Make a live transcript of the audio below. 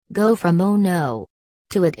Go from "oh no"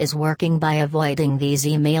 to "it is working" by avoiding these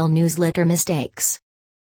email newsletter mistakes.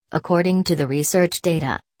 According to the research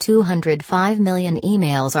data, 205 million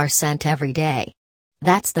emails are sent every day.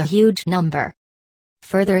 That's the huge number.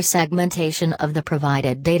 Further segmentation of the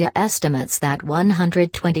provided data estimates that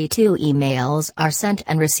 122 emails are sent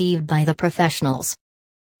and received by the professionals.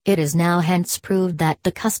 It is now hence proved that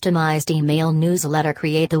the customized email newsletter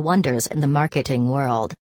create the wonders in the marketing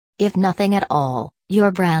world. If nothing at all,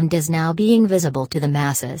 your brand is now being visible to the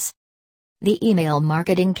masses. The email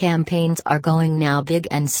marketing campaigns are going now big,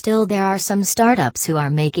 and still there are some startups who are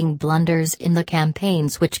making blunders in the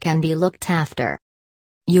campaigns which can be looked after.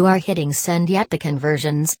 You are hitting send yet the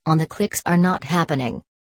conversions on the clicks are not happening.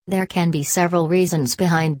 There can be several reasons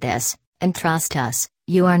behind this, and trust us,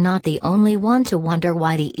 you are not the only one to wonder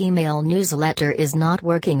why the email newsletter is not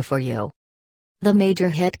working for you. The major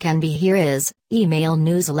hit can be here is email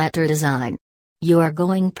newsletter design. You are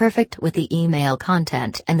going perfect with the email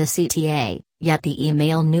content and the CTA, yet the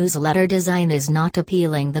email newsletter design is not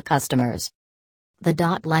appealing the customers. The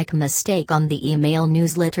dot-like mistake on the email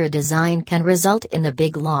newsletter design can result in a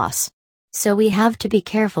big loss. So we have to be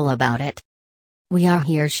careful about it. We are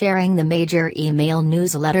here sharing the major email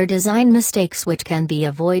newsletter design mistakes which can be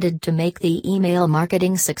avoided to make the email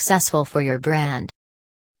marketing successful for your brand.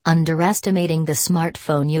 Underestimating the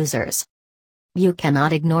smartphone users. You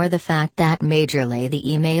cannot ignore the fact that majorly the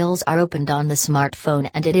emails are opened on the smartphone,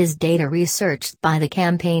 and it is data researched by the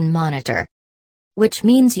campaign monitor. Which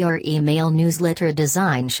means your email newsletter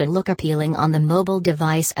design should look appealing on the mobile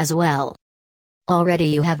device as well. Already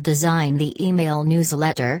you have designed the email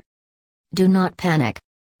newsletter? Do not panic.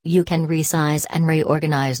 You can resize and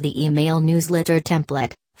reorganize the email newsletter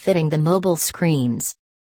template, fitting the mobile screens.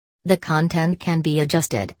 The content can be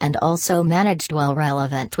adjusted and also managed while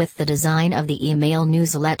relevant with the design of the email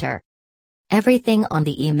newsletter. Everything on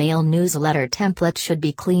the email newsletter template should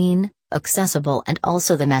be clean, accessible, and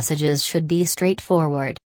also the messages should be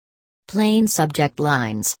straightforward. Plain subject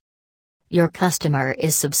lines. Your customer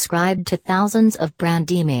is subscribed to thousands of brand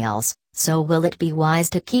emails, so will it be wise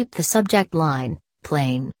to keep the subject line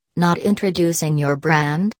plain, not introducing your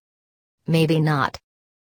brand? Maybe not.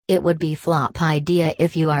 It would be flop idea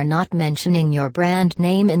if you are not mentioning your brand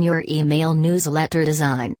name in your email newsletter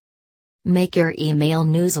design. Make your email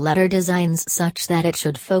newsletter designs such that it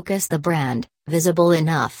should focus the brand, visible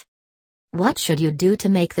enough. What should you do to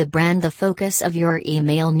make the brand the focus of your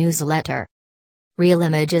email newsletter? Real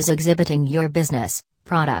images exhibiting your business,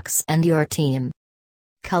 products, and your team.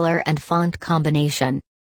 Color and font combination.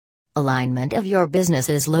 Alignment of your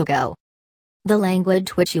business's logo. The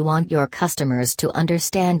language which you want your customers to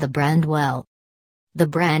understand the brand well. The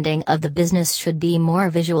branding of the business should be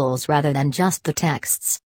more visuals rather than just the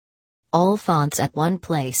texts. All fonts at one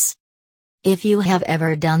place. If you have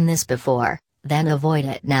ever done this before, then avoid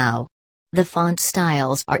it now. The font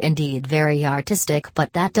styles are indeed very artistic,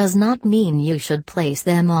 but that does not mean you should place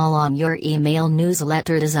them all on your email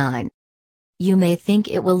newsletter design. You may think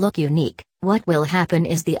it will look unique. What will happen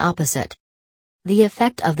is the opposite. The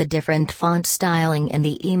effect of the different font styling in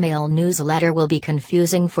the email newsletter will be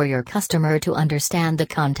confusing for your customer to understand the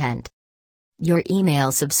content. Your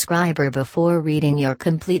email subscriber, before reading your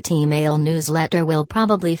complete email newsletter, will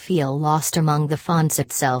probably feel lost among the fonts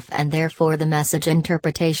itself, and therefore the message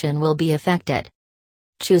interpretation will be affected.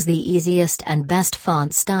 Choose the easiest and best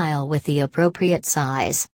font style with the appropriate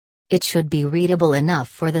size. It should be readable enough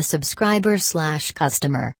for the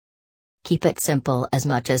subscriber/customer. Keep it simple as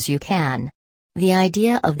much as you can. The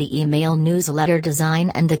idea of the email newsletter design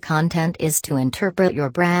and the content is to interpret your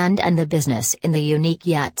brand and the business in the unique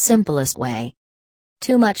yet simplest way.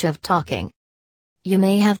 Too much of talking. You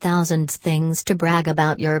may have thousands things to brag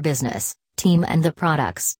about your business, team, and the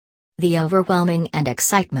products. The overwhelming and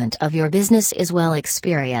excitement of your business is well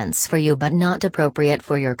experience for you but not appropriate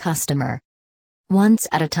for your customer. Once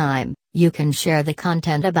at a time, you can share the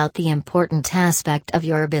content about the important aspect of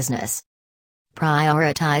your business.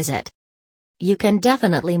 Prioritize it. You can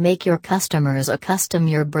definitely make your customers accustom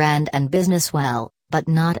your brand and business well, but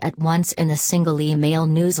not at once in a single email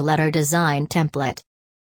newsletter design template.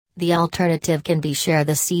 The alternative can be share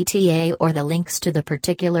the CTA or the links to the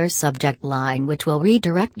particular subject line, which will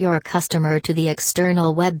redirect your customer to the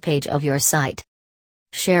external web page of your site.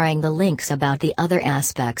 Sharing the links about the other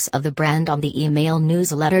aspects of the brand on the email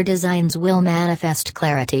newsletter designs will manifest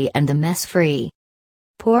clarity and the mess-free.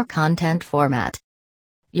 Poor content format.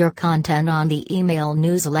 Your content on the email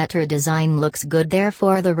newsletter design looks good,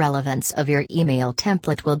 therefore the relevance of your email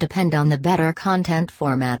template will depend on the better content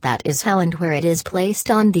format, that is how and where it is placed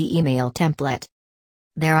on the email template.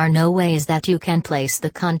 There are no ways that you can place the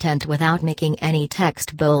content without making any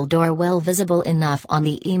text bold or well visible enough on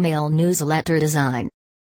the email newsletter design.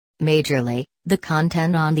 Majorly, the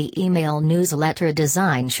content on the email newsletter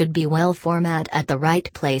design should be well formatted at the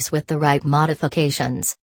right place with the right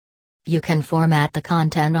modifications. You can format the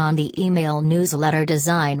content on the email newsletter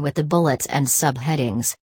design with the bullets and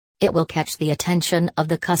subheadings. It will catch the attention of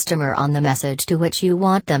the customer on the message to which you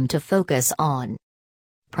want them to focus on.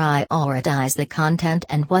 Prioritize the content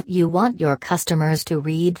and what you want your customers to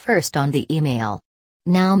read first on the email.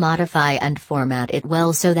 Now modify and format it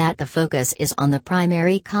well so that the focus is on the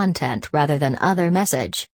primary content rather than other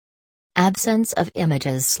message. Absence of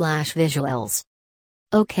images/visuals.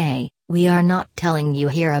 Okay, we are not telling you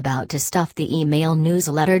here about to stuff the email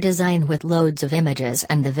newsletter design with loads of images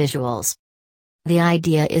and the visuals. The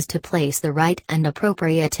idea is to place the right and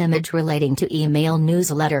appropriate image relating to email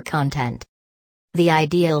newsletter content. The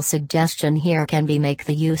ideal suggestion here can be make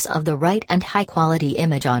the use of the right and high-quality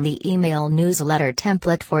image on the email newsletter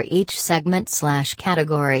template for each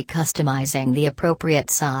segment/category, customizing the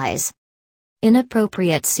appropriate size.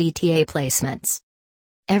 Inappropriate CTA placements.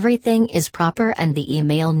 Everything is proper and the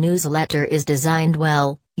email newsletter is designed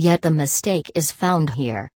well, yet the mistake is found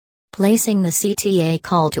here. Placing the CTA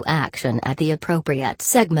call to action at the appropriate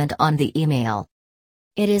segment on the email.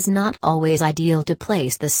 It is not always ideal to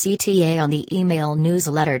place the CTA on the email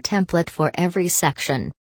newsletter template for every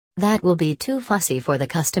section. That will be too fussy for the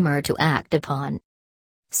customer to act upon.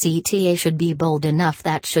 CTA should be bold enough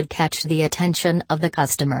that should catch the attention of the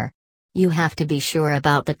customer. You have to be sure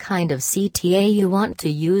about the kind of CTA you want to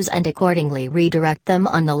use and accordingly redirect them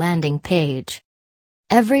on the landing page.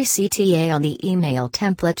 Every CTA on the email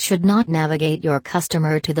template should not navigate your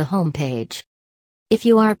customer to the home page. If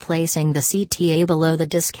you are placing the CTA below the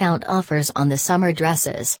discount offers on the summer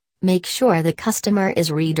dresses, make sure the customer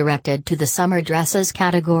is redirected to the summer dresses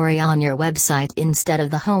category on your website instead of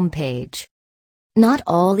the home page. Not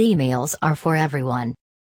all emails are for everyone.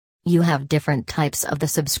 You have different types of the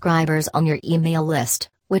subscribers on your email list,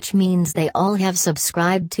 which means they all have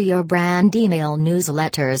subscribed to your brand email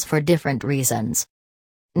newsletters for different reasons.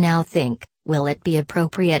 Now think, will it be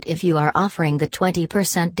appropriate if you are offering the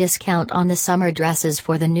 20% discount on the summer dresses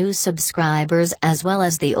for the new subscribers as well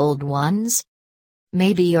as the old ones?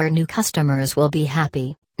 Maybe your new customers will be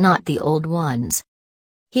happy, not the old ones.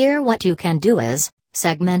 Here what you can do is,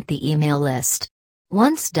 segment the email list.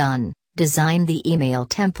 Once done, design the email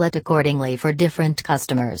template accordingly for different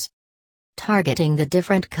customers. Targeting the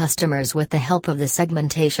different customers with the help of the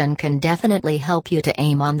segmentation can definitely help you to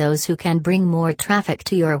aim on those who can bring more traffic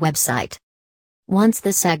to your website. Once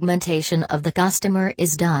the segmentation of the customer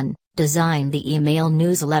is done, design the email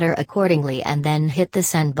newsletter accordingly and then hit the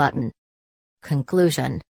send button.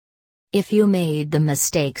 Conclusion. If you made the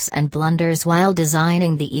mistakes and blunders while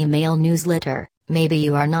designing the email newsletter, maybe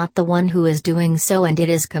you are not the one who is doing so and it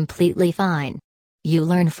is completely fine. You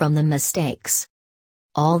learn from the mistakes.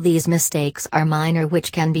 All these mistakes are minor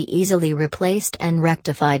which can be easily replaced and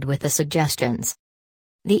rectified with the suggestions.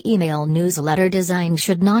 The email newsletter design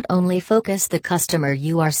should not only focus the customer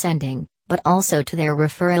you are sending, but also to their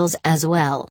referrals as well.